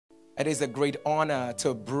It is a great honor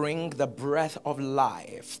to bring the breath of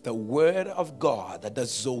life, the word of God, the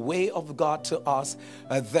Zoe of God to us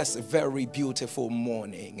this very beautiful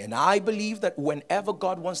morning. And I believe that whenever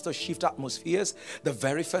God wants to shift atmospheres, the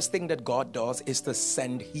very first thing that God does is to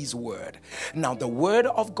send his word. Now, the word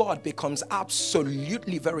of God becomes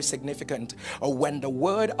absolutely very significant when the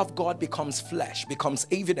word of God becomes flesh, becomes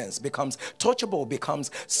evidence, becomes touchable, becomes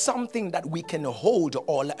something that we can hold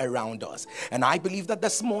all around us. And I believe that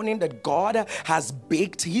this morning that God has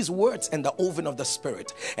baked his words in the oven of the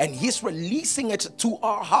spirit, and he's releasing it to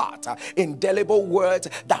our heart, indelible words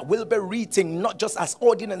that will be written not just as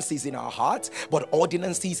ordinances in our hearts, but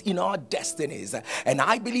ordinances in our destinies. And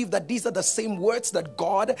I believe that these are the same words that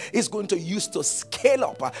God is going to use to scale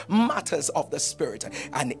up matters of the spirit.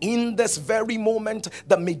 And in this very moment,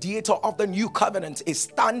 the mediator of the new covenant is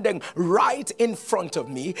standing right in front of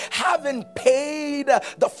me, having paid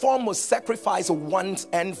the foremost sacrifice once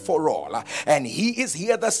and for all. And he is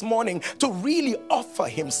here this morning to really offer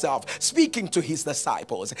himself, speaking to his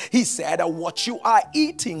disciples. He said, what you are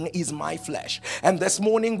eating is my flesh. And this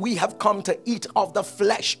morning we have come to eat of the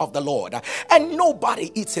flesh of the Lord. And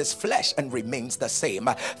nobody eats his flesh and remains the same.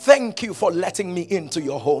 Thank you for letting me into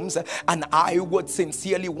your homes. And I would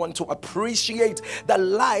sincerely want to appreciate the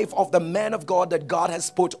life of the man of God that God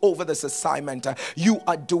has put over this assignment. You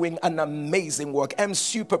are doing an amazing work. I'm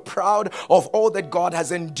super proud of all that God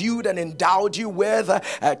has endued and endowed you with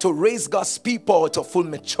to raise God's people to full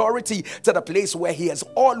maturity, to the place where he has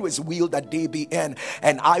always willed that they be in.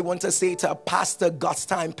 And I want to say to Pastor God's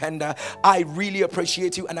Time Pender, I really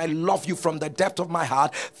appreciate you and I love you from the depth of my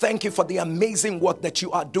heart. Thank you for the amazing work that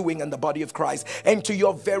you are doing in the body of Christ. And to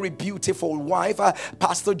your very beautiful wife,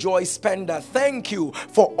 Pastor Joy Spender, thank you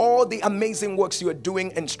for all the amazing works you are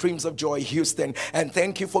doing in Streams of Joy Houston. And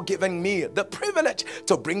thank you for giving me the privilege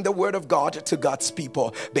to bring the word of God to God's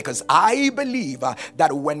people, because I believe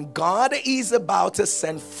that when God is about to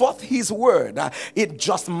send forth his word, it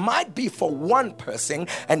just might be for one person,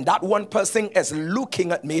 and that one person is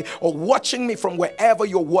looking at me or watching me from wherever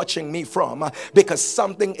you're watching me from, because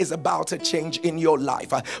something is about to change in your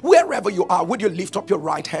life. Wherever you are, would you lift up your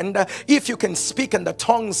right hand? If you can speak in the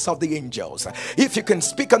tongues of the angels, if you can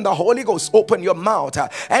speak in the Holy Ghost, open your mouth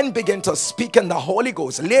and begin to speak in the Holy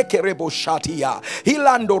Ghost. The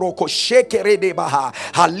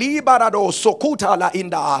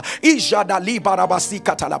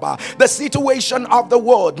situation of the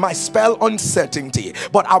world might spell uncertainty,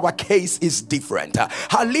 but our case is different.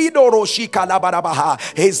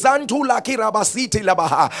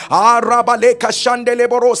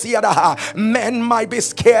 Men might be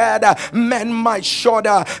scared, men might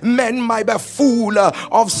shudder, men might be full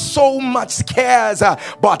of so much cares,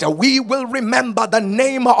 but we will remember the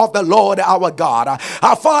name of the Lord our God.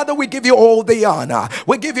 Our Father, we give you all the honor,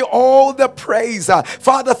 we give you all the praise.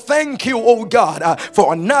 Father, thank you, oh God,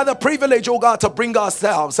 for another privilege, oh God, to bring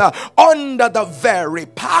ourselves under the very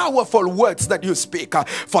powerful words that you speak.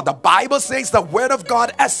 For the Bible says the word of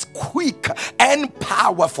God is quick and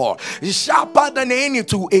powerful, sharper than any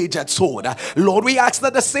two-edged sword. Lord, we ask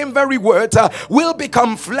that the same very word will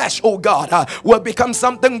become flesh, oh God, will become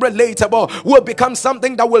something relatable, will become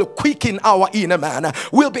something that will quicken our inner man,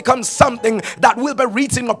 will become something that will be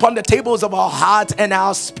written upon the tables of our heart and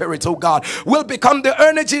our spirit, oh God, will become the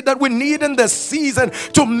energy that we need in this season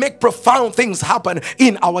to make profound things happen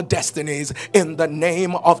in our destinies, in the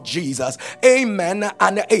name of Jesus. Amen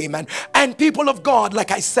and amen. And people of God,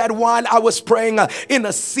 like I said while I was praying, in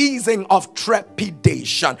a season of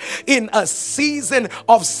trepidation, in a season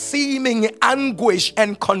of seeming anguish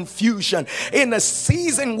and confusion, in a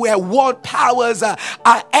season where world powers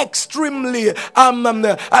are extremely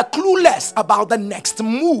clueless about the next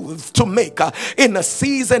move to make, in a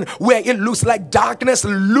season where it looks like darkness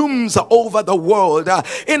looms over the world,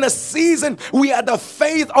 in a season where the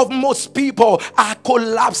faith of most people are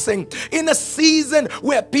collapsing, in a season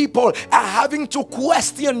where people are having to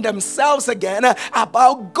question themselves again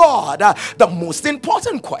about God, the most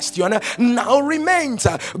important question now remains,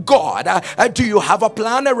 God, do you have a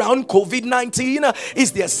plan around COVID-19?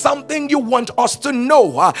 Is there something you want us to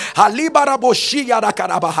know?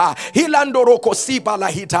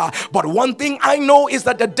 But one thing I know is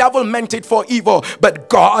that the devil meant it for evil, but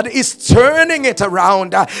God is turning it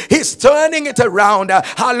around. He's turning it around.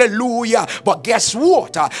 Hallelujah. But guess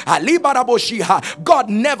what? God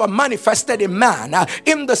never manifested a man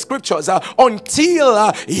in the scriptures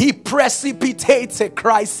until he precipitates a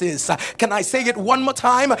crisis. Can I say it one more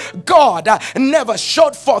time? God never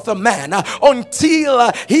showed forth a man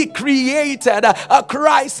until he created a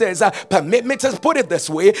crisis. Permit me to put it this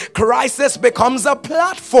way: crisis becomes a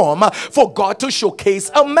platform for God to showcase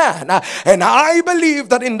a man. And I believe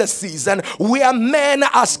that in the season where men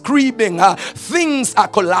are screaming, things are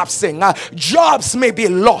collapsing, jobs may be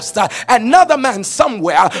lost, another man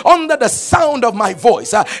somewhere under the sound of my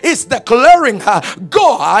voice is declaring,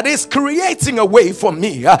 God is creating a way for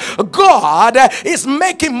me. God is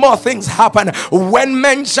making more things happen. When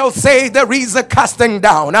men shall say there is a casting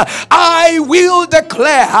down, I will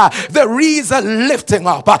declare there is a lifting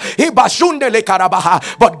up. But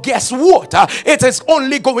guess what? It is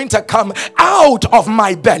only going to come out of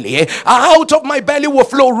my belly. Out of my belly will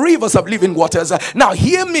flow rivers of living waters. Now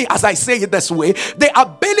hear me as I say it this way. The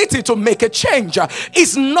ability to make a change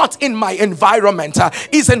is not in my environment,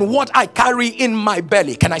 is in what I carry in my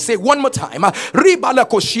belly. Can I say one more time?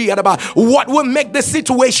 What will make the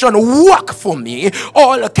situation work for me,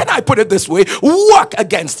 or can I put it this way, work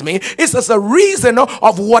against me, is as a reason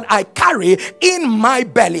of what I carry in my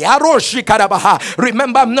belly.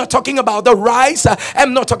 Remember, I'm not talking about the rice,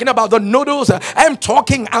 I'm not talking about the noodles, I'm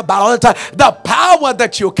talking about the power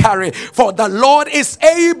that you carry. For the Lord is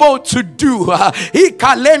able to do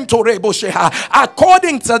according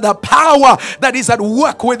to the power that is at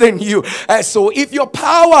work within you. So if your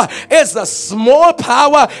power is a small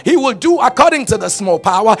power, He will do according to the small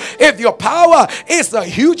power. If your power is a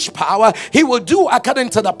huge power, He will do according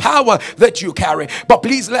to the power that you carry. But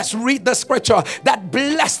please, let's read the scripture that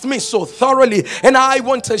blessed me so thoroughly, and I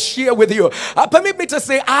want to share with you. Permit me to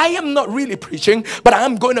say, I am not really preaching, but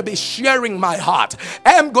I'm going to be sharing my heart.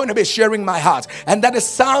 I'm going to be sharing my heart, and that is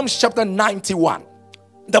Psalms chapter 91.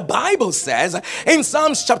 The Bible says in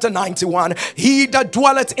Psalms chapter 91, he that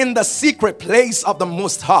dwelleth in the secret place of the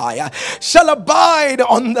Most High shall abide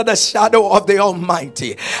under the shadow of the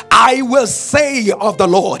Almighty. I will say of the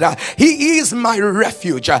Lord, He is my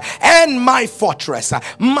refuge and my fortress.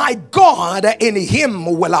 My God, in Him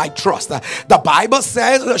will I trust. The Bible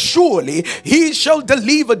says, surely He shall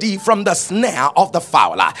deliver thee from the snare of the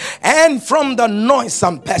fowler and from the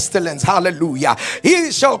noisome pestilence. Hallelujah.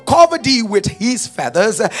 He shall cover thee with His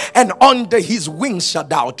feathers, and under His wings shalt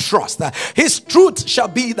thou trust. His truth shall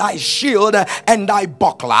be thy shield and thy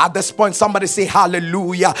buckler. At this point, somebody say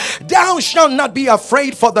hallelujah. Thou shalt not be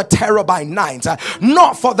afraid for the terror by night,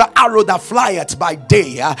 nor for the arrow that flieth by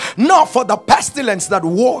day, nor for the pestilence that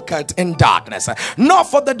walketh in darkness, nor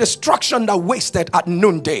for the destruction that wasteth at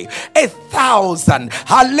noonday. 1,000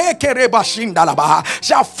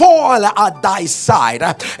 shall fall at thy side,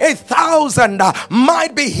 1,000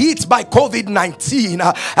 might be hit by COVID-19,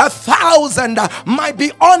 1,000 might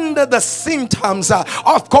be under the symptoms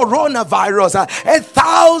of coronavirus,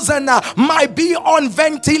 1,000 might be on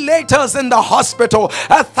ventilators in the hospital,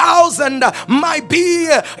 1,000 might be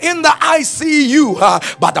in the ICU,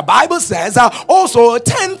 but the Bible says also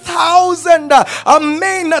 10,000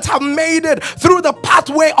 may not have made it through the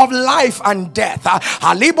pathway of life and death. The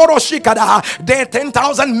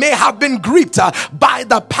 10,000 may have been gripped by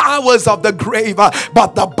the powers of the grave,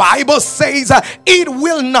 but the Bible says it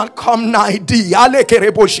will not come nigh thee.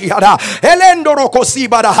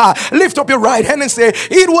 Lift up your right hand and say,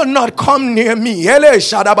 it will not come near me.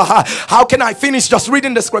 How can I finish just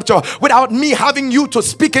reading the scripture without me having you to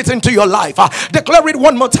speak it into your life? Declare it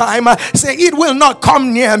one more time. Say, it will not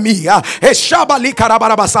come near me. Declare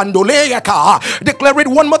it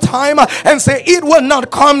one more time and say, it will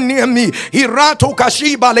not come near me.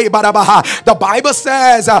 The Bible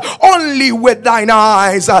says, only with thine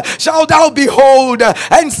eyes shalt thou behold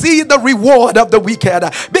and see the reward of the wicked,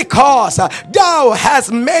 because thou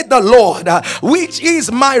hast made the Lord, which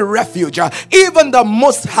is my refuge, even the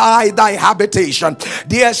Most High, thy habitation.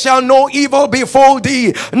 There shall no evil befall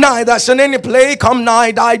thee, neither shall any plague come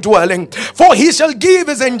nigh thy dwelling. For He shall give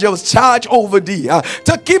His angels charge over thee,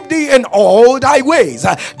 to keep thee in all thy ways.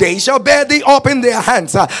 They shall bear thee up in their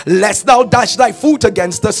hands, lest thou dash thy foot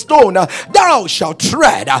against the stone. Thou shalt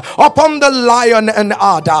tread upon the lion and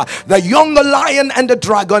adder, the young lion and the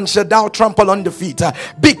dragon shall thou trample under feet,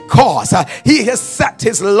 because He has set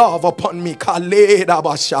His love upon me.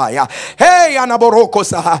 Hey,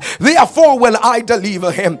 therefore will I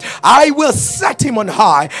deliver him. I will set him on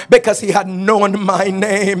high, because he had known my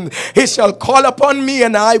name. He shall call upon me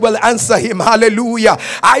and I will answer him. Hallelujah.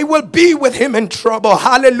 I will be with him in trouble.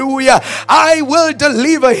 Hallelujah. I will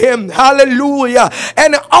deliver him. Hallelujah.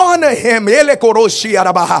 And honor him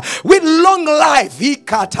with long life, with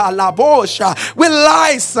Will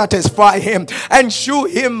I satisfy him and shew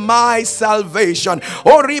him my salvation?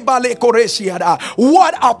 What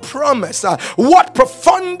a promise, what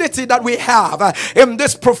profundity that we have in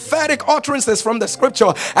this prophetic utterances from the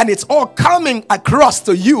scripture, and it's all coming across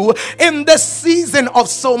to you in this season of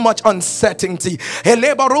so much uncertainty.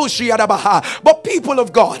 But people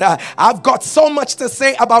of God, I've got so much to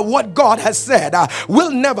say about what God has said will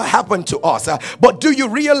never happen to us. But do you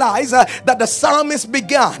realize that the psalmist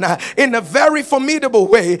began in a very formidable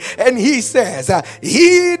way, and he says,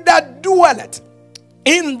 he that dwelleth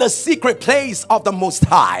in the secret place of the Most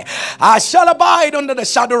High, I shall abide under the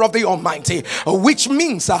shadow of the Almighty, which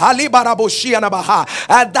means that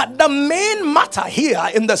the main matter here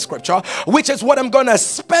in the scripture, which is what I'm going to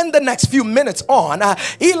spend the next few minutes on,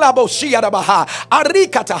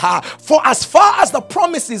 for as far as the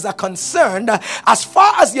promises are concerned, as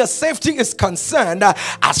far as your safety is concerned,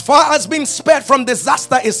 as far as being spared from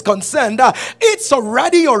disaster is concerned, it's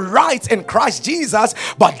already all right in Christ Jesus.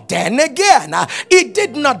 But then again, it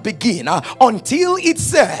did not begin until it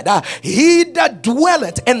said, he that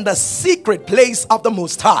dwelleth in the secret place of the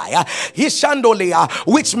Most High,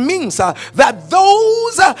 which means that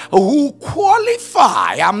those who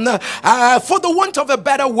qualify, for the want of a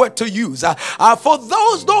better word to use, for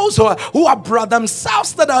those who are brought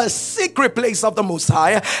themselves to the secret place of the Most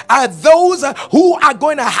High, are those who are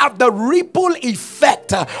going to have the ripple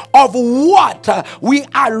effect of what we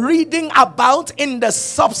are reading about in the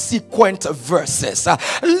subsequent verses.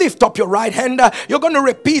 Lift up your right hand. You're going to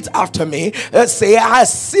repeat after me. Say, a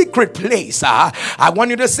secret place. I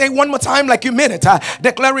want you to say one more time like you mean it.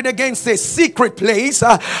 Declare it again. Say, secret place.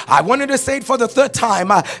 I want you to say it for the third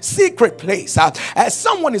time. Secret place.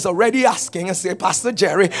 Someone is already asking and say, Pastor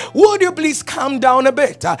Jerry, would you please calm down a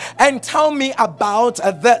bit and tell me about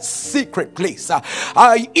the secret place?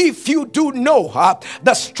 If you do know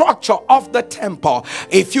the structure of the temple,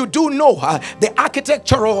 if you do know the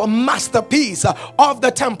architectural masterpiece of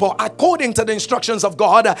the temple according to the instructions of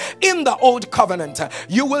God in the old covenant,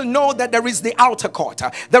 you will know that there is the outer court,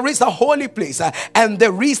 there is the holy place, and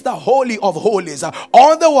there is the holy of holies,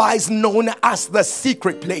 otherwise known as the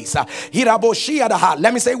secret place.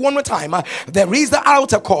 Let me say one more time. There is the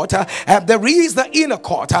outer court, there is the inner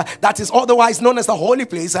court, that is otherwise known as the holy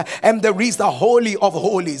place, and there is the holy of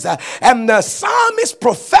holies. And the psalmist,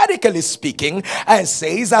 prophetically speaking,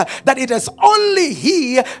 says that it is only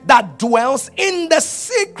he that dwells in the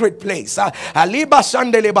secret place.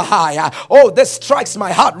 Oh, this strikes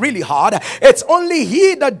my heart really hard. It's only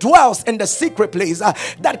he that dwells in the secret place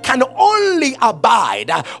that can only abide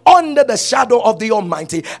under the shadow of the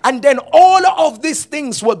Almighty. And then all of these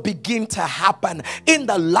things will begin to happen in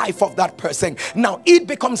the life of that person. Now, it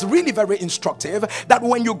becomes really very instructive that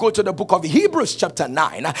when you go to the book of Hebrews chapter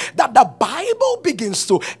 9, that the Bible begins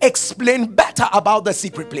to explain better about the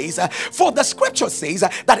secret place. For the scripture says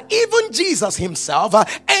that even Jesus himself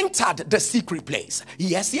entered the secret place.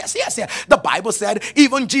 Yes. The Bible said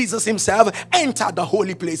even Jesus himself entered the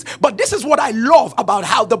holy place. But this is what I love about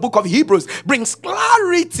how the book of Hebrews brings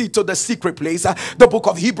clarity to the secret place. The book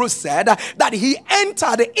of Hebrews said that he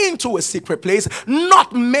entered into a secret place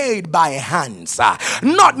not made by hands,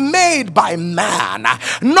 not made by man,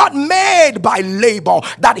 not made by labor,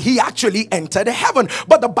 that he actually entered heaven.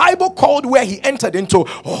 But the Bible called where he entered into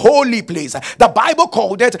holy place, the Bible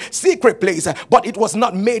called it secret place, but it was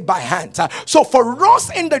not made by hands. So for us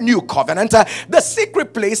in the new covenant, the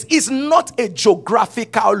secret place is not a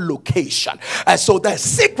geographical location. So the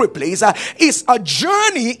secret place is a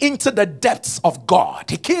journey into the depths of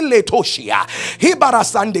God.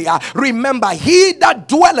 Remember, he that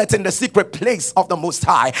dwelleth in the secret place of the Most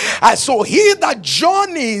High. So he that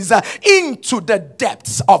journeys into the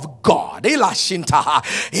depths of God, he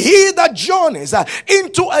that journeys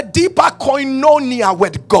into a deeper koinonia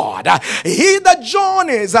with God, he that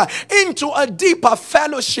journeys into a deeper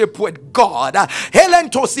fellowship with God.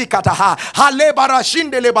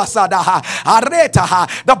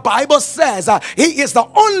 The Bible says he is the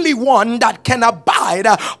only one that can abide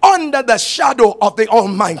under the shadow of the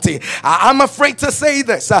Almighty. I'm afraid to say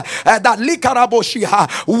this, that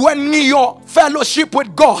when your fellowship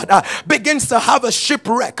with God begins to have a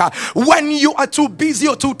shipwreck, when you are too busy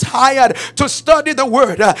or too tired to study the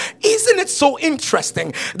word, isn't it so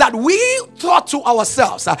interesting that we thought to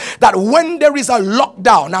ourselves that when there is a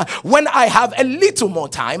lockdown, when I have a little more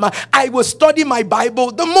time, I will study my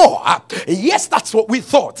Bible the more. Yes, that's what we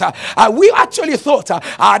thought. We actually thought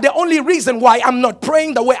the only reason why I'm not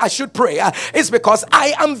praying the way I should pray is because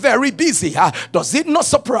I am very busy. Does it not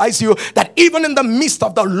surprise you that even in the midst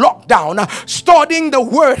of the lockdown, studying the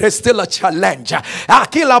word is still a challenge?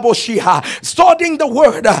 studying the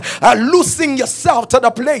word, losing yourself to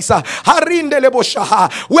the place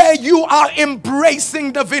where you are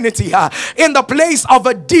embracing divinity in the place of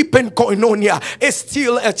a deepened koinonia is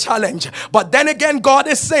still a challenge. But then again, God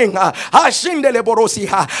is saying, I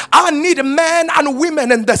need men and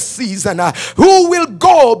women in this season who will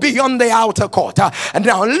go beyond the outer court. And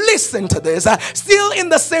now listen to this, still in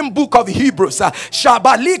the same book of Hebrews,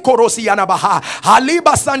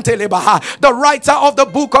 the writer of the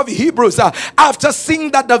book of Hebrews, after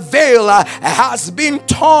seeing that the veil has been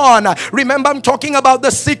torn, remember I'm talking about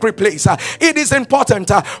the secret place. It is important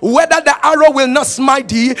whether the arrow will not smite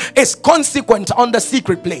thee is consequent on the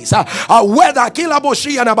secret place. Whether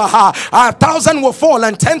 1,000 will fall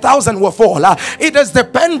and 10,000 will fall, it is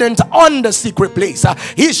dependent on the secret place. Can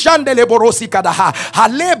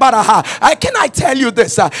I tell you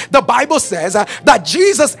this? The Bible says that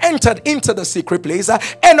Jesus entered into the secret place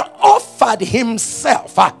and offered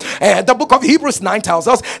himself. The book of Hebrews 9 tells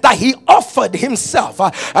us that he offered himself,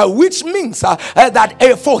 which means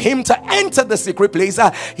that for him to enter the secret place,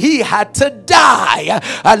 he had to die.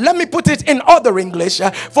 Let me put it in other English.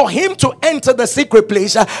 For him to enter the secret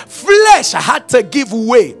place, flesh had to give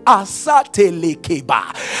way.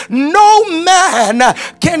 No man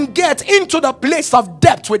can get into the place of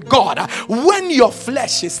depth with God when your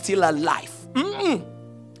flesh is still alive.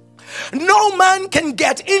 No man can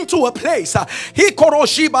get into a place of a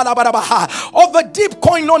deep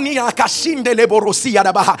koinonia.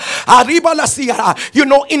 You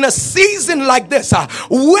know, in a season like this,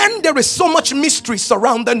 when there is so much mystery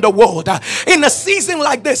surrounding the world, in a season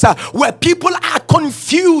like this, where people are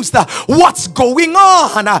confused, what's going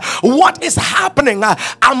on, what is happening,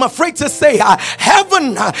 I'm afraid to say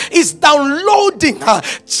heaven is downloading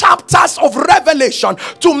chapters of revelation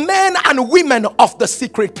to men and women of the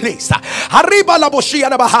secret place.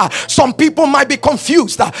 Some people might be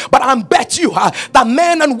confused, but I bet you that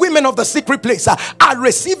men and women of the secret place are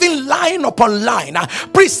receiving line upon line,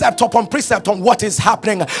 precept upon precept on what is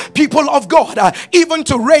happening. People of God, even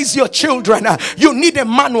to raise your children, you need a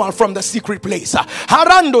manual from the secret place.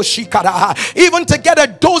 Even to get a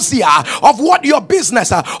dossier of what your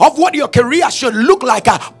business, of what your career should look like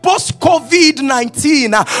post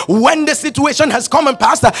COVID-19, when the situation has come and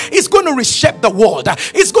passed, it's going to reshape the world.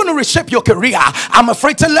 It's going to reshape your career. I'm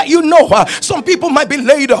afraid to let you know, some people might be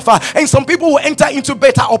laid off and some people will enter into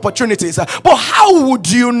better opportunities. But how would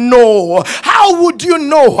you know? How would you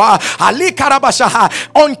know?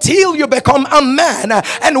 Until you become a man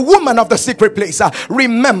and woman of the secret place.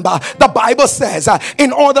 Remember, the Bible says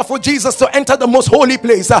in order for Jesus to enter the most holy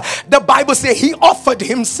place, the Bible says he offered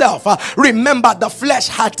himself. Remember, the flesh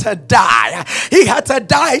had to die. He had to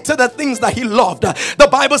die to the things that he loved. The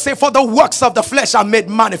Bible says for the works of the flesh are made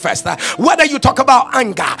manifest. Whether you talk about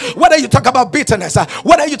anger, whether you talk about bitterness,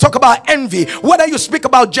 whether you talk about envy, whether you speak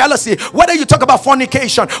about jealousy, whether you talk about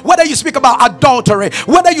fornication, whether you speak about adultery,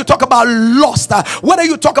 whether you talk about lust, whether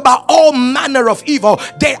you talk about all manner of evil,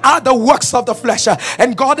 they are the works of the flesh.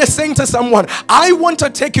 And God is saying to someone, I want to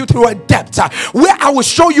take you through a depth where I will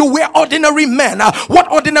show you where ordinary men,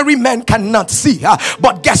 what ordinary men cannot see.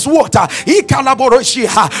 But guess what?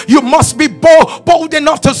 You must be bold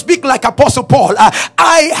enough to speak like Apostle Paul.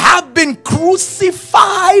 I have been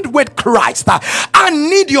crucified with Christ. I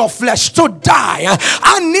need your flesh to die.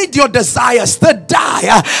 I need your desires to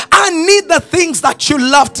die. I need the things that you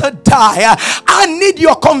love to die. I need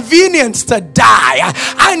your convenience to die.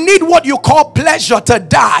 I need what you call pleasure to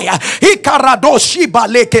die.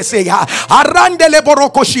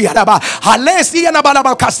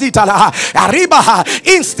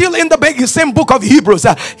 Still in the same book of Hebrews,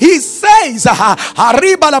 he says,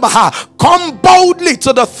 come boldly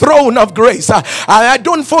to the throne of grace.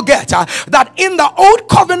 Don't forget that in the old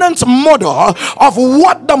covenant model of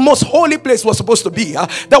what the most holy place was supposed to be,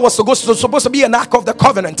 there was supposed to be an ark of the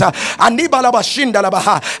covenant, and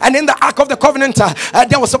in the ark of the covenant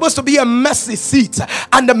there was supposed to be a mercy seat,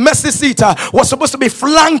 and the mercy seat was supposed to be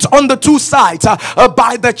flanked on the two sides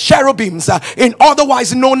by the cherubims, in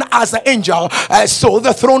otherwise known as the angel. So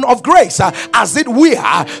the throne of grace, as it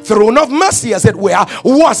were, throne of mercy, as it were,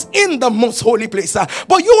 was in the most holy place.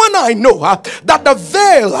 But you and I know that the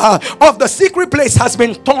veil of the secret place has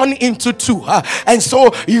been torn into two, and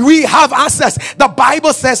so we have access. The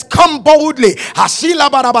Bible says, come boldly.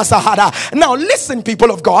 Now listen,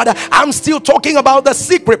 people of God, I'm still talking about the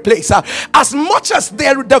secret place. As much as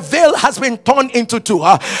the veil has been torn into two,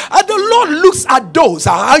 the Lord looks at those,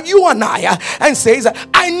 you and I, and says,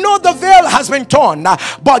 I know the veil has been torn,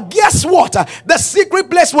 but guess what? The secret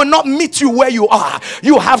place will not meet you where you are.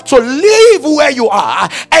 You have to leave where you are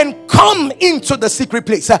and come into the secret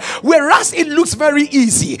place. Whereas it looks very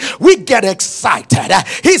easy, we get excited.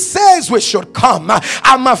 He says we should come.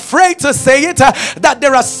 I'm afraid to say it, that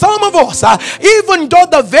there are some of us, even though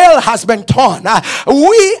the veil has been torn,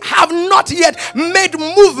 we have not yet made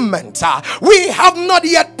movement. We have not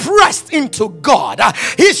yet pressed into God.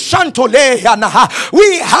 We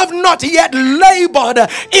have not yet labored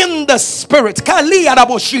in the spirit.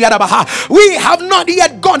 We have not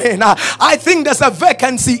yet gone in. I think there's a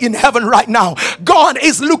vacancy in heaven right now. God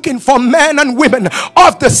is looking for men and women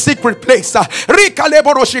of the secret place. The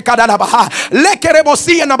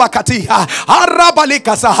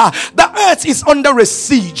earth is under a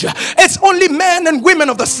siege. It's only men and women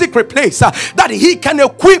of the secret place that he can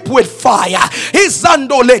equip with fire.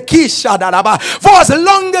 For as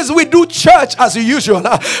long as we do church as usual,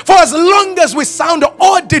 for as long as we sound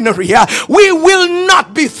ordinary, we will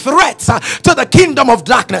not be threats to the kingdom of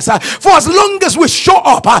darkness. For as long as we show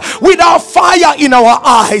up without fire in our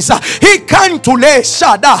eyes, he can't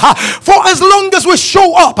for as long as we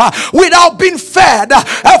show up without being fed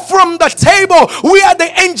from the table where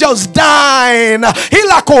the angels dine,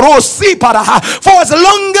 for as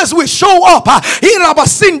long as we show up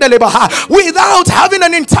without having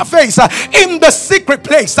an interface in the secret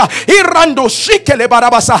place under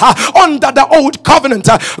the old covenant,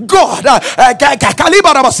 God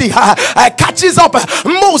catches up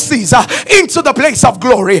Moses into the place of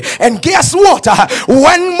glory. And guess what?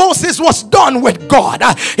 When Moses was done with God,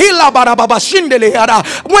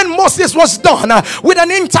 when Moses was done with an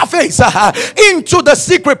interface into the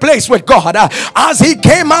secret place with God, as he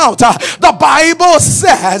came out, the Bible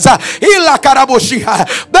says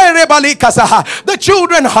the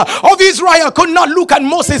children of Israel could not look at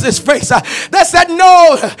Moses' face. They said,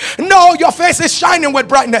 no, your face is shining with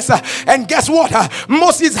brightness. And guess what?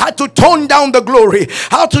 Moses had to tone down the glory.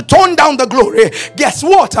 How to tone down the glory? Guess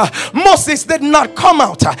what? Moses did not come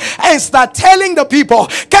out and start telling the people,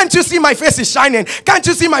 can't you see my face is shining? Can't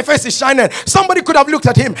you see my face is shining? Somebody could have looked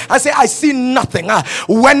at him and say, I see nothing.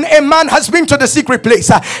 When a man has been to the secret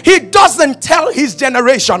place, he doesn't tell his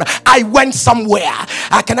generation, I went somewhere.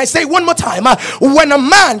 Can I say one more time? When a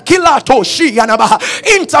man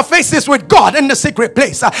interfaces with God in the secret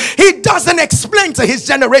place, he doesn't explain to his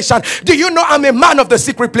generation, do you know I'm a man of the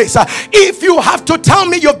secret place? If you have to tell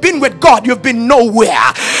me you've been with God, you've been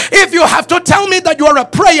nowhere. If you have to tell me that you are a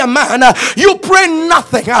prayer man, you pray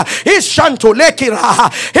nothing.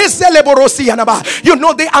 You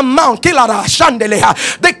know the amount,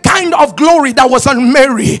 the kind of glory that was on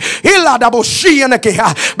Mary,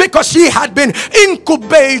 because she had been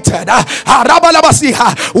incubated.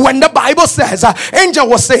 When the Bible says, angel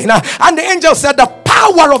was saying, and the angel said, the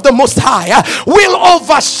power of the Most High will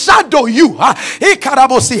overshadow you.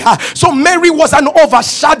 So Mary was an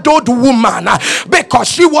overshadowed woman because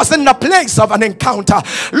she was in the place of an encounter.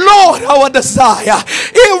 Lord, our desire,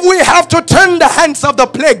 if we have to turn the hands of the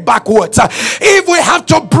plague backwards, if we have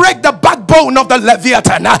to break the backbone of the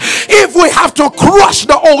Leviathan, if we have to crush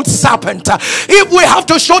the old serpent, if we have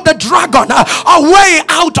to show the dragon a way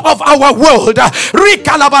out of our world,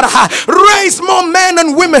 raise more men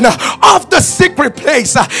and women of the secret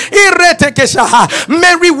place.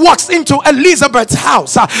 Mary walks into Elizabeth's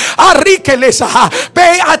house.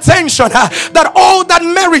 Pay attention that all that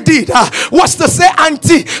Mary did was to say,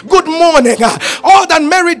 Auntie, good morning. All that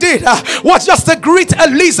Mary did was just to greet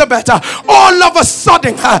Elizabeth. All of a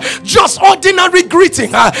sudden, just ordinary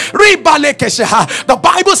greeting. The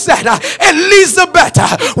Bible said Elizabeth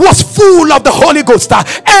was full of the Holy Ghost.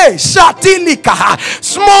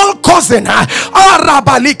 Small cousin,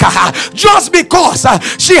 just because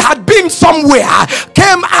she had been somewhere,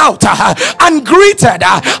 came out and greeted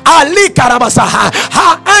her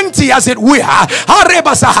auntie, as it were.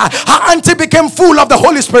 Her auntie became full of the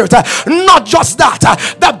Holy Spirit. Not just that,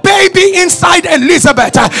 the baby inside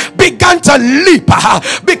Elizabeth began to leap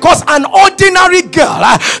because an ordinary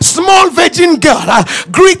girl, small virgin girl,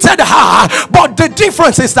 greeted her. But the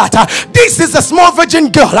difference is that this is a small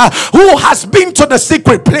virgin girl who has been to the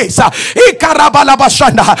secret place.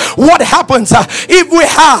 What happens if we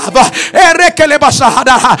have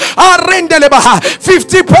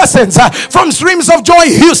 50 persons from Streams of Joy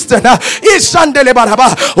Houston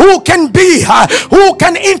who can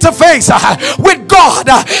interface with God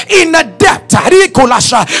in a depth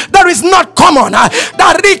that is not common,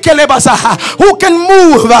 who can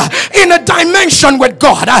move in a dimension with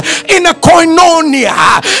God, in a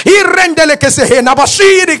koinonia,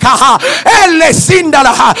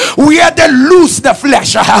 where they lose the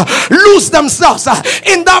flesh, lose themselves themselves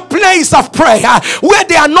in that place of prayer where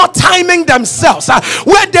they are not timing themselves,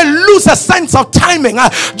 where they lose a sense of timing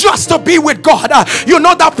just to be with God. You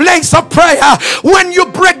know, that place of prayer when you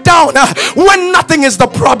break down, when nothing is the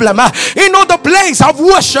problem. You know, the place of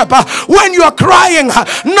worship when you are crying,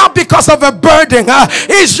 not because of a burden, but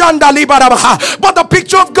the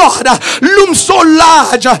picture of God looms so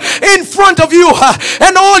large in front of you,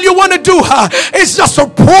 and all you want to do is just to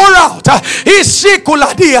pour out.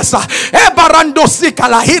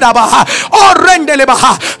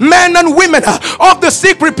 Men and women of the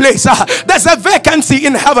secret place, there's a vacancy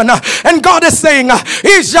in heaven, and God is saying,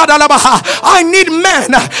 I need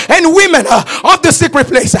men and women of the secret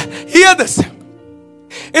place. Hear this.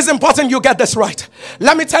 It's important you get this right.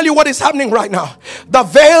 Let me tell you what is happening right now. The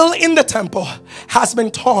veil in the temple has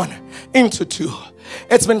been torn into two.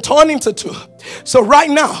 It's been torn into two. So right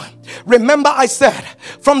now, remember I said,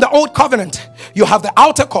 from the old covenant, you have the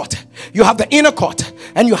outer court, you have the inner court,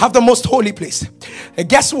 and you have the most holy place. And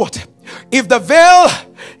guess what? If the veil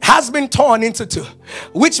has been torn into two,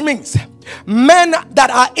 which means men that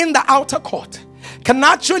are in the outer court can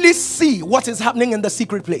actually see what is happening in the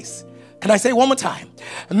secret place. Can I say one more time?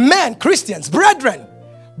 Men, Christians, brethren,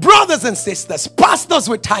 brothers and sisters, pastors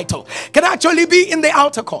with title can actually be in the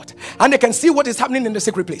outer court and they can see what is happening in the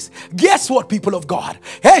secret place. Guess what, people of God?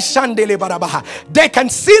 They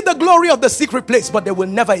can see the glory of the secret place, but they will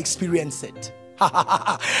never experience it.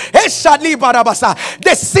 They see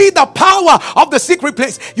the power of the secret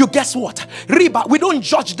place. You guess what? We don't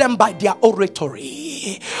judge them by their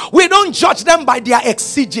oratory. We don't judge them by their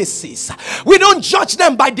exegesis. We don't judge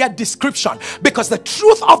them by their description, because the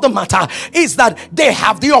truth of the matter is that they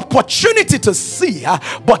have the opportunity to see,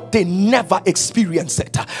 but they never experience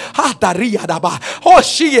it.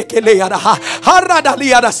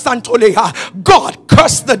 God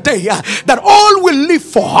cursed the day that all we live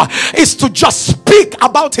for is to just speak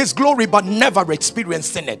about his glory but never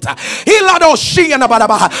experiencing it.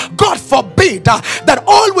 God forbid that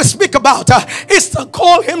all we speak about is to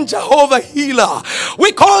call him Jehovah Healer.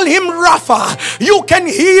 We call him Rapha. You can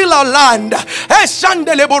heal a land. But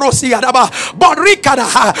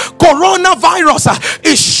coronavirus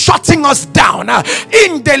is shutting us down.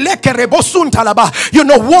 You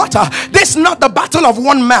know what? This is not the battle of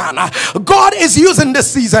one man. God is using this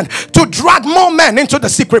season to drag more men into the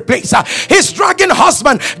secret place. He's dragging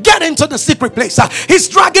husband, get into the secret place. He's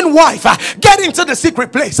dragging wife, get into the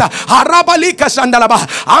secret place.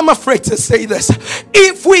 I'm afraid to say this.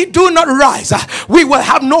 If we do not rise, we will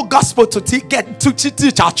have no gospel to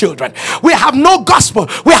teach our children. We have no gospel.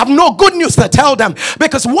 We have no good news to tell them,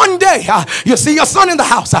 because one day you see your son in the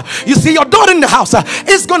house, you see your daughter in the house,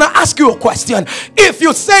 is going to ask you a question. If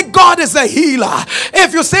you say God is a healer,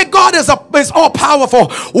 if you say God is all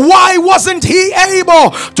powerful, why wasn't he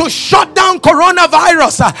able to shut down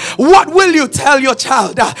coronavirus? What will you tell your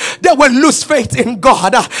child? They will lose faith in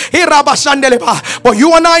God. But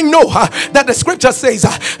you and I know that the scripture says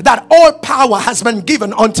that all power has been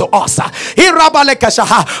given unto us.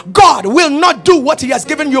 God will not do what he has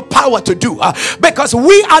given you power to do, because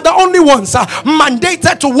we are the only ones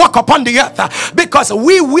mandated to walk upon the earth, because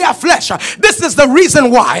we are flesh. This is the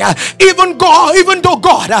reason why even though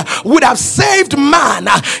God would have saved man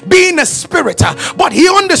being a spirit, but he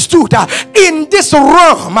understood in this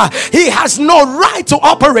realm he has no right to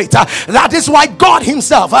operate. That is why God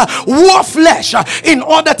himself wore flesh in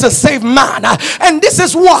order to save man. And this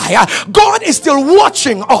is why God is still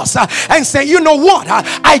watching us and say, you know what,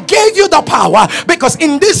 I gave you the power, because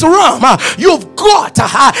in this realm you've got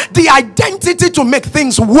the identity to make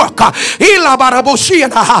things work.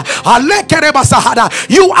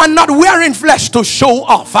 You are not wearing flesh to show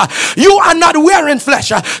off. You are not wearing flesh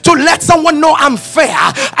to let someone know I'm fair,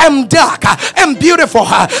 I'm dark, I'm beautiful,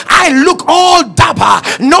 I look all dapper.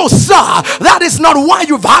 No sir, that is not why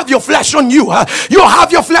you have your flesh on you. You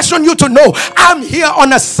have your flesh on you to know I'm here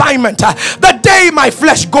on assignment. The day my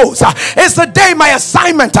flesh goes is the day my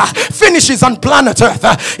assignment finishes on planet earth.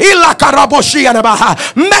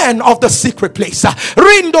 Men of the secret place.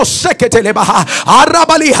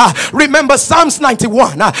 Remember Psalms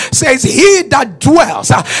 91 says, he that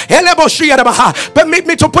dwells, permit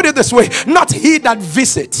me to put it this way, not he that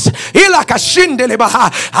visits.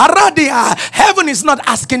 Heaven is not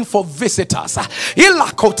asking for visitors.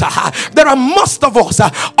 There are most of us,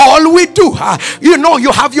 all we do, you know,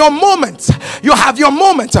 you have your moments. You have your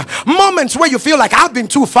moments where you feel like I've been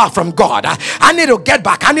too far from God. I need to get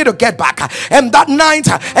back. I need to get back. And that night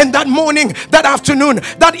and that morning, that afternoon,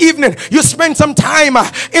 that evening, you spend some time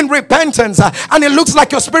in repentance, and it looks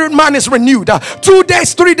like your spirit man is renewed. 2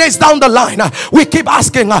 days, 3 days down the line, we keep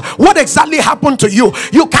asking, what exactly happened to you?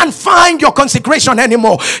 You can't find your your consecration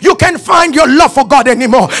anymore. You can't find your love for God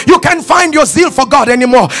anymore. You can't find your zeal for God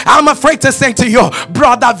anymore. I'm afraid to say to you,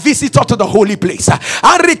 brother visitor to the holy place,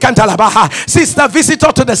 sister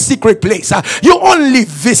visitor to the secret place, you only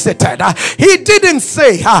visited. He didn't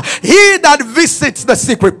say he that visits the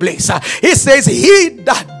secret place. He says he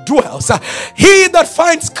that dwells, he that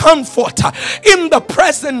finds comfort in the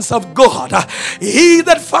presence of God, he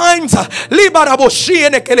that finds he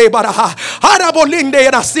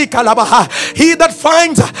that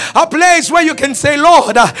finds a place where you can say,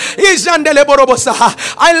 Lord,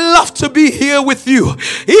 I love to be here with you.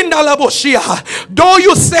 Though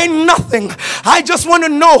you say nothing, I just want to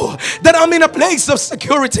know that I'm in a place of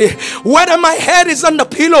security, whether my head is on the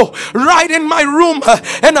pillow right in my room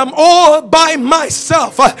and I'm all by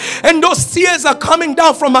myself, and those tears are coming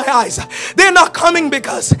down from my eyes. They're not coming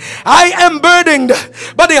because I am burdened,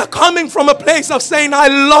 but they are coming from a place of saying, I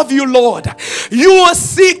love you, Lord. You are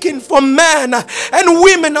seeking for men and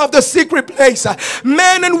women of the secret place,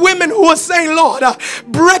 men and women who are saying, Lord,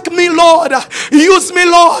 break me, Lord, use me,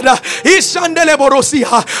 Lord.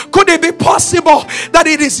 Could it be possible that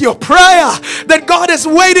it is your prayer that God is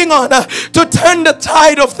waiting on to turn the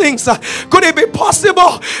tide of things? Could it be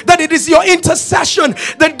possible that it is your intercession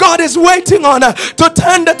that God is waiting on to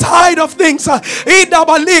turn the tide of things?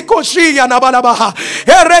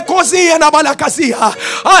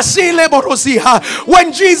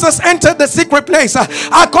 When Jesus entered the secret place,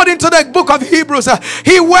 according to the book of Hebrews,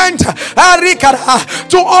 he went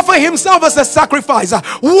to offer himself as a sacrifice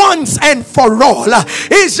once and for all.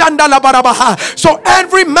 So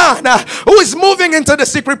every man who is moving into the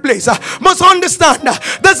secret place must understand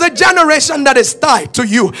there's a generation that is tied to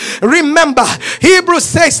you. Remember, Hebrews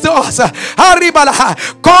says to us,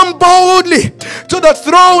 come boldly to the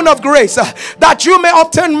throne of grace that you may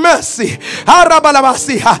obtain mercy,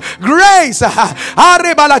 grace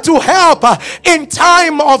to help in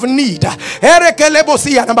time of need.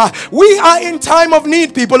 We are in time of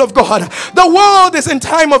need, people of God. The world is in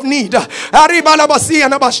time of need. But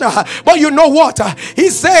you know what? He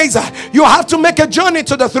says you have to make a journey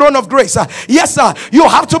to the throne of grace. Yes, sir. You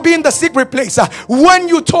have to be in the secret place. When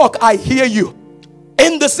you talk, I hear you.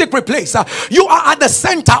 In the secret place, you are at the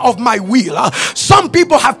center of my will. Some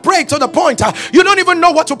people have prayed to the point you don't even know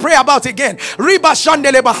what to pray about again.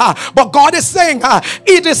 But God is saying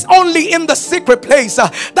it is only in the secret place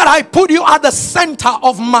that I put you at the center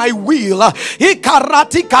of my will.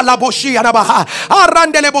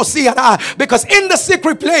 Because in the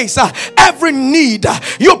secret place, every need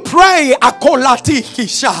you pray.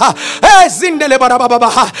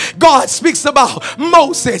 God speaks about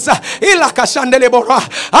Moses,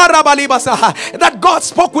 that God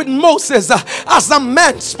spoke with Moses as a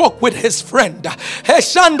man spoke with his friend. Does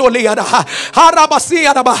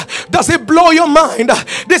it blow your mind?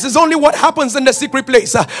 This is only what happens in the secret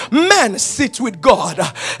place. Men sit with God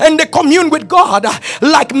and they commune with God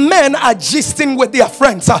like men are gisting with their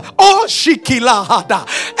friends. Oh shikilahada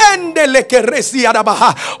and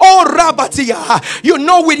oh rabatia. You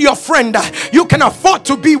know, with your friend you can afford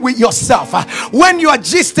to be with yourself. When you are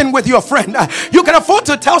gisting with your friend, you can afford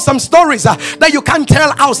to tell some stories that you can't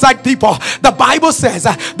tell outside people. The Bible says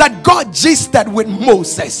that God gisted with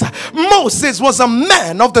Moses. Moses was a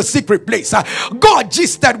man of the secret place. God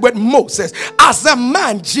gisted with Moses as a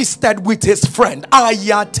man gisted with his friend.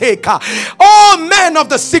 Ayateka. All men of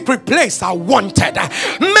the secret place are wanted.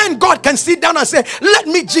 Men God can sit down and say, let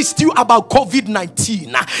me gist you about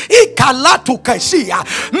COVID-19.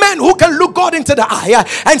 Men who can look God into the eye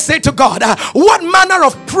and say to God, what manner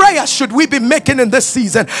of prayer should we be making in this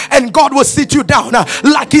season? And God will sit you down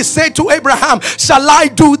like he said to Abraham, shall I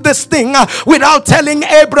do this thing without telling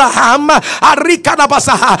Abraham?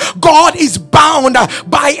 God is bound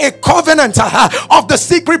by a covenant of the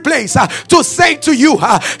secret place to say to you,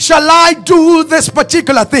 shall I do this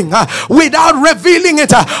particular thing without revealing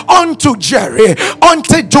it unto Jerry,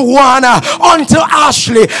 unto Joanna, unto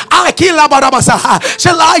Ashley?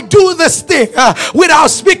 Shall I do this thing without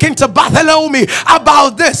speaking to Bartholomew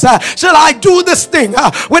about this? Shall I do this thing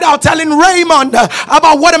without telling Raymond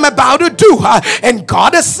about what I'm about to do? And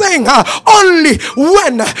God is saying only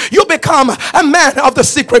when you become a man of the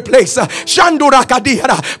secret place,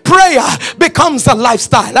 prayer becomes a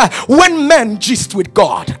lifestyle. When men gist with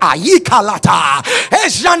God, can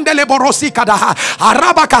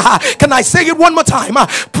I say it one more time?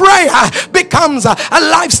 Prayer becomes a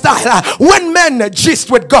lifestyle when men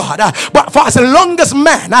gist with God. But for as long as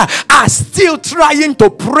men are still trying to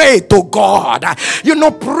pray to God,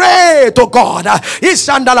 pray to God.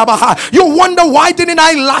 You wonder, why didn't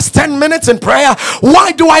I last 10 minutes in prayer?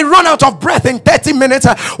 Why do I run out of breath in 30 minutes?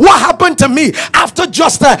 What happened to me after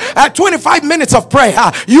just 25 minutes of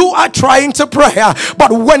prayer? You are trying to pray,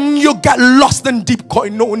 but when you get lost in deep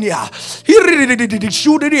koinonia,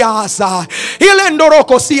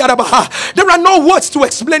 there are no words to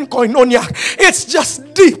explain koinonia. It's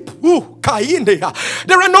just deep.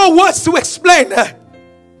 There are no words to explain.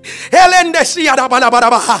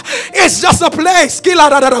 It's just a place.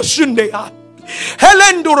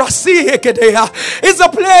 It's a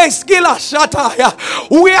place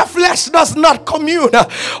where flesh does not commune.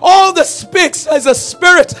 All the speaks is a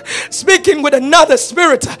spirit speaking with another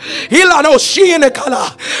spirit.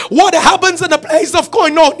 What happens in the place of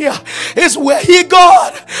koinonia is where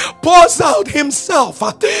God pours out himself.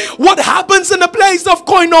 What happens in the place of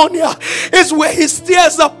koinonia is where he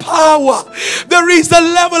stirs up power. There is a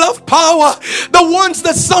level of power. The ones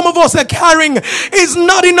that some of us are carrying is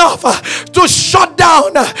not enough to shut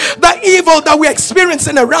down the evil that we're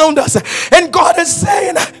experiencing around us. And God is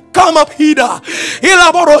saying, come up here. This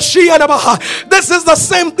is the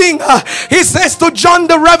same thing he says to John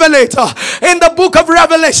the Revelator in the book of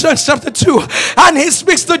Revelation chapter 2. And he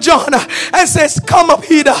speaks to John and says, come up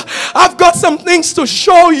here. I've got some things to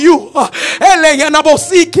show you. And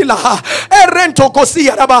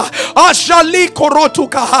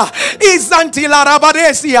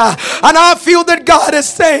I feel that God is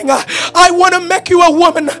saying, I want to make you a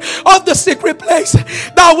woman of the secret place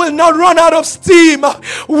that will not run out of steam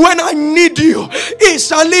when I need you.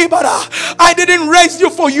 I didn't raise you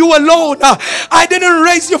for you alone. I didn't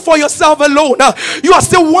raise you for yourself alone. You are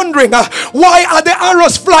still wondering, why are the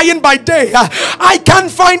arrows flying by day? I can't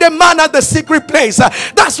find a man at the secret place.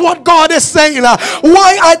 That's what God is saying.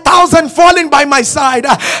 Why are 1,000 falling by my side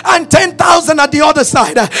and 10,000 at the other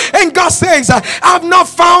side? And God says, I've not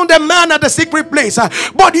found a man at the secret place.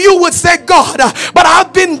 But you would say, God, but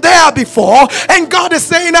I've been there before. And God is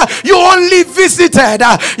saying, you only visited.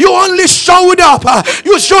 You only showed up.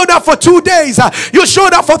 You showed up for 2 days. You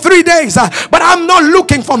showed up for 3 days. But I'm not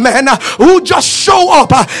looking for men who just show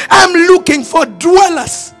up. I'm looking for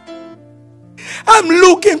dwellers. I'm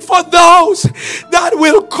looking for those that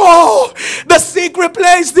will call the secret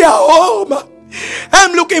place their home.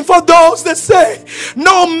 I'm looking for those that say,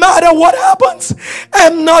 no matter what happens,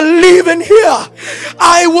 I'm not leaving here.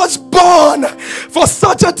 I was born for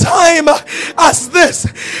such a time as this.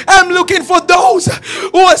 I'm looking for those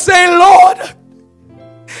who are saying, Lord,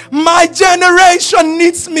 my generation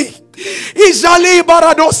needs me.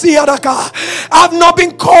 I've not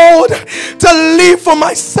been called to live for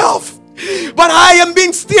myself, but I am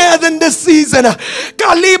being steered in this season.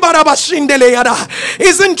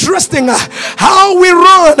 It's interesting how we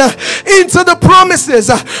run into the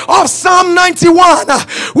promises of Psalm 91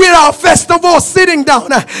 with our festival sitting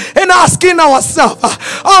down and asking ourselves,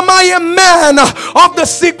 am I a man of the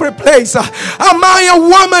secret place? Am I a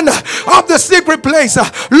woman of the secret place?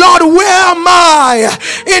 Lord, where am I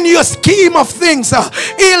in your scheme of things?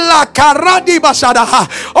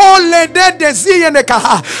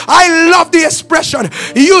 I love the expression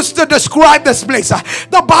used to describe this place.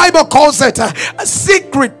 The Bible calls it a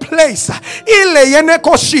secret place.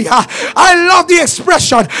 I love the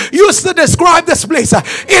expression used to describe this place.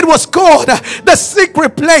 It was called the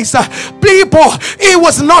secret place. People, it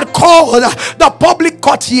was not called the public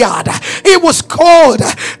courtyard. It was called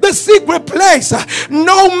the secret place.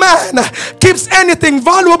 No man keeps anything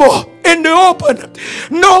valuable in the open.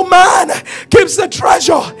 No man keeps a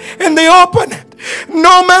treasure in the open.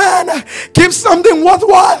 No man keeps something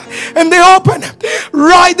worthwhile in the open.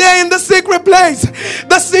 Right there in the secret place,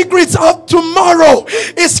 the secrets of tomorrow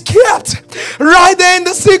is kept. Right there in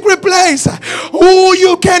the secret place, who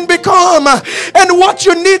you can become and what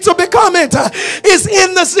you need to become it is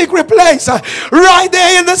in the secret place. Right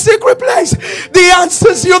there in the secret place, the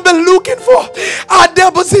answers you've been looking for are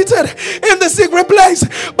deposited in the secret place.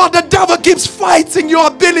 But the devil keeps fighting your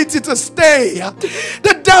ability to stay.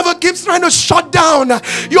 The devil keeps trying to shut down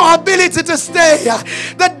your ability to stay.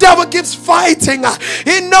 The devil keeps fighting.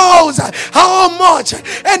 He knows how much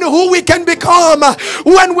and who we can become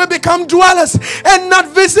when we become dwellers and not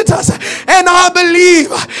visitors. And I believe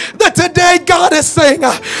that today God is saying,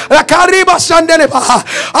 I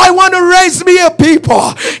want to raise me a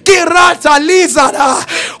people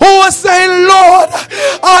who was saying, Lord,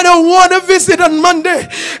 I don't want to visit on Monday,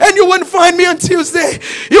 and you won't find me on Tuesday,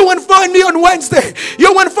 you won't find me on Wednesday,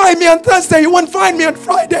 you won't find me on Thursday, you won't find me on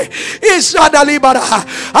Friday.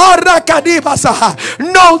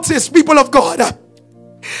 Notice, people of God,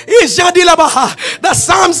 the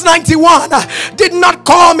Psalms 91 did not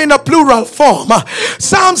come in a plural form.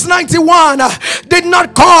 Psalms 91 did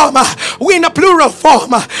not come in a plural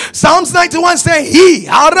form. Psalms 91 say he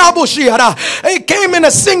came in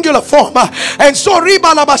a singular form. And so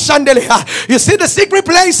you see the secret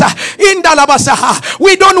place in Dalabasa.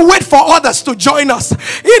 We don't wait for others to join us.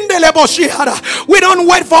 In the we don't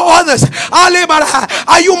wait for others.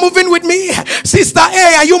 Are you moving with me? Sister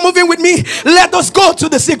A, are you moving with me? Let us go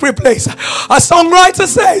to the secret place. A songwriter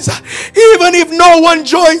says, even if no one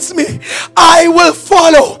joins me, I will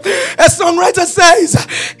follow. A songwriter says,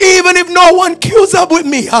 even if no one queues up with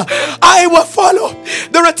me, I will follow.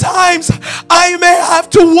 There are times I may have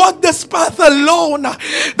to walk this path alone.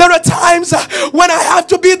 There are times when I have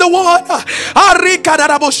to be the one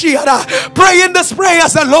praying this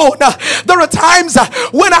prayers alone. There are times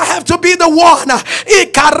when I have to be the one.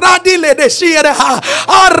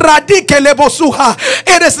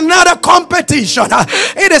 It is not a competition.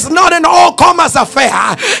 It is not an all-comers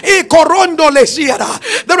affair. There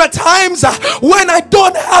are times when I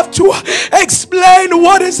don't have to explain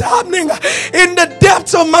what is happening in the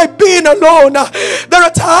depths of my being alone. There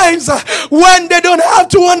are times when they don't have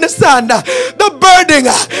to understand the burden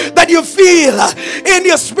that you feel in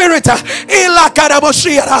your spirit.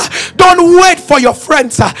 Don't wait for your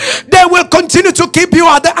friends. They will continue to keep you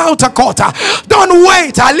at the outer court. Don't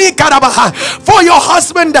wait for your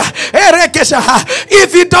husband.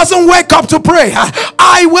 If he doesn't wake up to pray,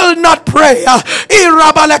 I will not pray.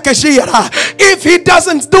 If he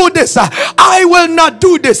doesn't do this, I will not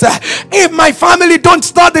do this. If my family don't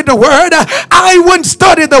study the word, I won't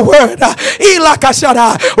study the word.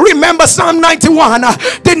 Remember, Psalm 91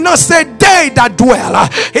 did not say they that dwell.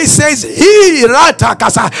 He says he.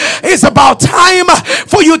 It's about time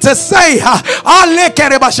for you to say,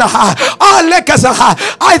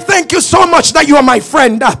 I thank you so much that you are my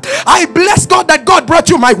friend. I bless God that God brought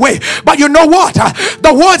you my way. But you know what?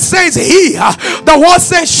 The word says he. The word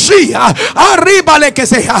says she.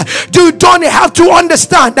 You don't have to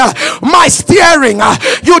understand my steering.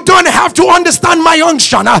 You don't have to understand my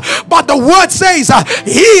unction. But the word says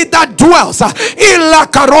he that dwells.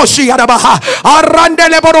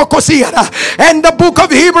 And the book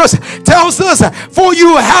of Hebrews tells us, for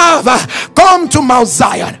you have come to Mount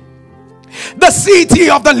Zion, the city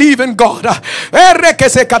of the living God,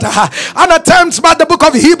 and attempts by the book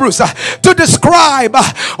of Hebrews to describe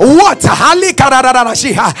what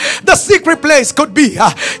the secret place could be.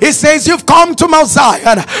 It says you've come to Mount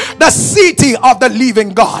Zion, the city of the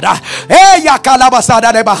living God,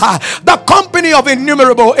 the company of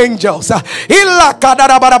innumerable angels,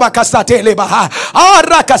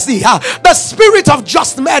 the spirit of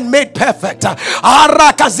just men made perfect,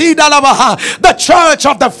 the church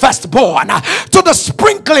of the firstborn, to the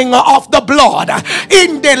sprinkling of the blood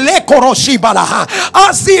in the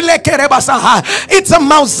it's a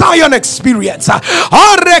Mount Zion experience.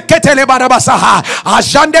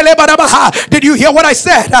 Did you hear what I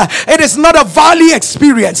said? It is not a valley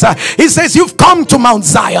experience. He says you've come to Mount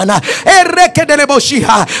Zion.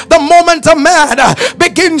 The moment a man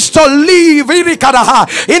begins to live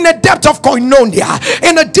in a depth of koinonia,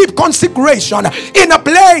 in a deep consecration, in a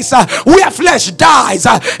place where flesh dies,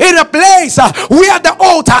 in a place where the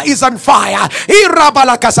altar is on fire,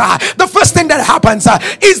 the first thing that happens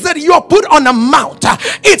is that you're put on a mount.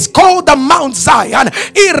 It's called the Mount Zion.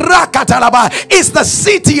 It's the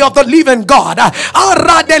city of the living God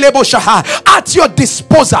at your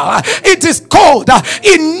disposal. It is called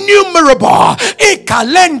innumerable.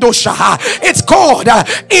 It's called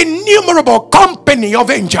innumerable company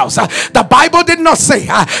of angels. The Bible did not say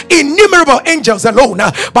innumerable angels alone,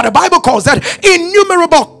 but the Bible calls that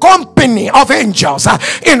innumerable company of angels.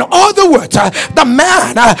 In other words, the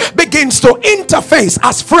man begins to interface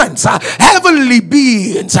as friends, heavenly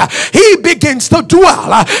beings. He begins to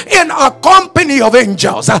dwell in a company of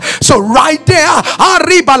angels. So right there,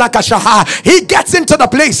 he gets into the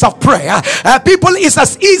place of prayer. People, it's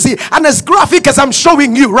as easy and as graphic as I'm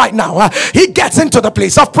showing you right now. He gets into the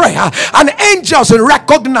place of prayer and angels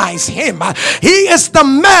recognize him. He is the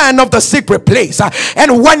man of the secret place.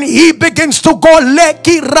 And when he begins to go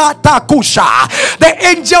The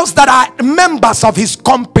angels that are members of his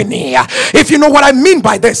company. If you know what I mean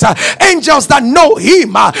by this, angels that know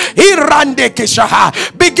him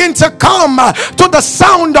begin to come to the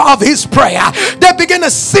sound of his prayer. They begin to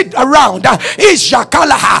sit around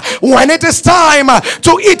when it is time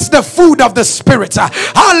to eat the food of the spirit.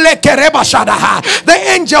 The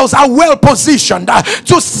angels are well positioned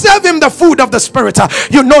to serve him the food of the spirit.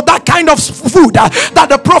 You know that kind of food that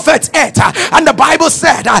the prophet ate, and the Bible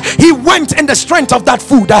said he went in the strength of that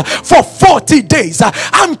food for 40 days.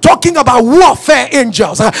 I'm talking about warfare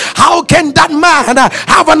angels. How can that man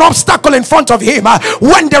have an obstacle in front of him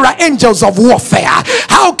when there are angels of warfare?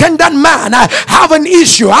 How can that man have an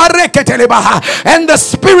issue? And the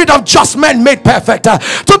spirit of just men made perfect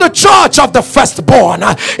to the church of the firstborn,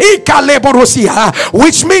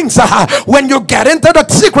 which means when you get into the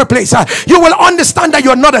secret place, you will understand that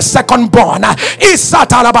you're not a second born.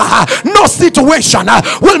 No situation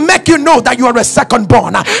will make you know that you are a second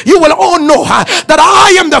born. You will all know that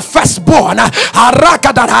I am the firstborn.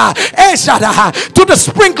 To the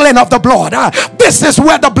sprinkling of the blood, this is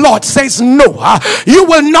where the blood says no, you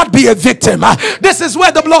will not be a victim. This is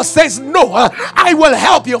where the blood says no, I will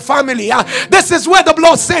help your family. This is where the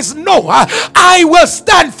blood says no, I will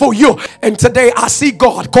stand for you. And today I see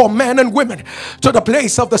God call men and women to the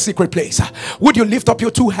place of the secret place. Would you lift up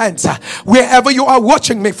your two hands wherever you are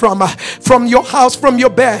watching me from your house, from your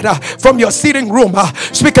bed, from your sitting room?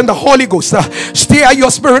 Speak in the Holy Ghost. Steer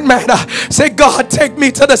your spirit man. Say, God, take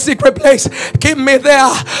me to the secret place. Keep me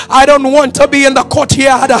there. I don't want to be in the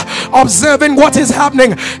courtyard observing what is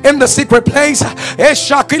happening in the secret place.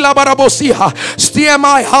 Steer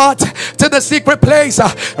my heart to the secret place.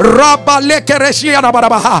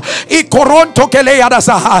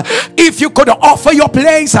 If you could offer your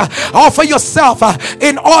place, offer yourself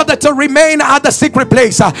in order to remain at the secret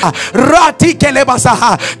place.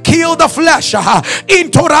 Kill the flesh.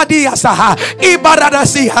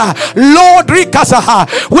 Lord, we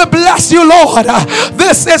bless you, Lord.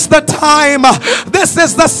 This is the time. This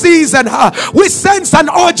is the season. We sense an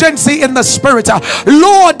urgency in the spirit.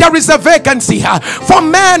 Lord, there is a vacancy for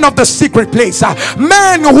men of the secret place.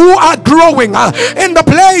 Men who are growing in the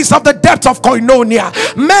place of the depth of koinonia.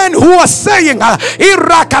 Men who are saying,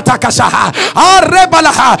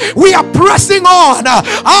 we are pressing on.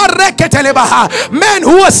 Men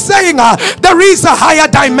who are saying there is a higher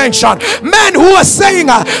dimension. Men who are saying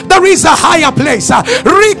there is a higher place.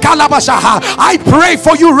 I pray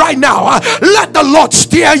for you right now. Let the Lord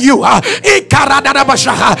steer you to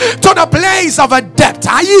the place of a depth.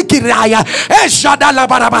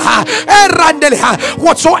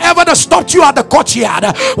 Whatsoever that stopped you at the courtyard,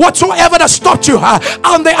 whatsoever that stopped you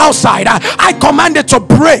on the outside, I command it to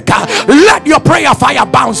break. Let your prayer fire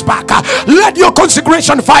bounce back. Let your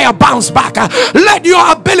consecration fire bounce back. Let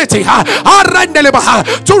your ability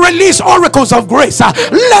to release oracles of grace,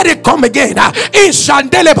 let it come again.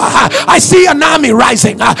 I see an army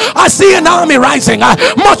rising. I see an army rising,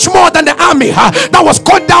 much more than the army that was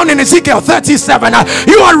cut down in Ezekiel 37.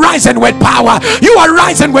 You are rising with power. You are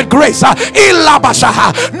rising with grace.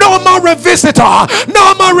 No more revisitor.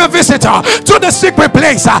 No more revisitor to the secret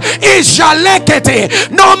place.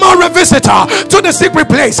 No more revisitor to the secret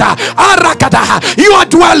place. You are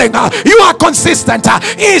dwelling. You are consistent.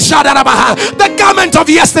 The garment of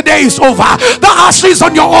yesterday is over. The ashes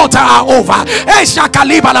on your altar are over.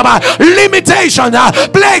 Limitations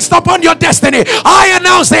placed upon your destiny, I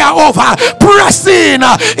announce they are over. Press in.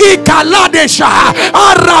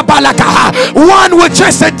 One will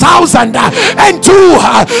chase 1,000, and two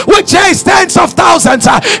will chase tens of thousands.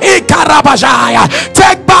 Take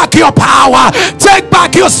back your power. Take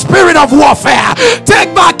back your spirit of warfare.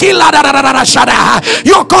 Take back your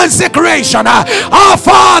consecration. Our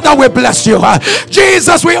Father, we bless you.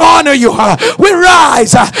 Jesus, we honor you. We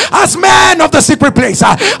rise as men of the secret place.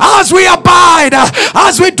 As we abide,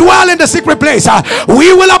 as we dwell in the secret place,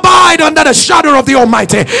 we will abide under the shadow of the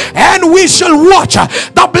Almighty, and we shall watch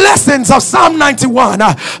the blessings of Psalm 91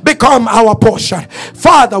 become our portion.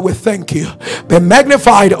 Father, we thank you. Be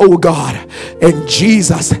magnified, O God. In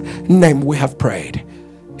Jesus' name we have prayed.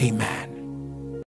 Amen.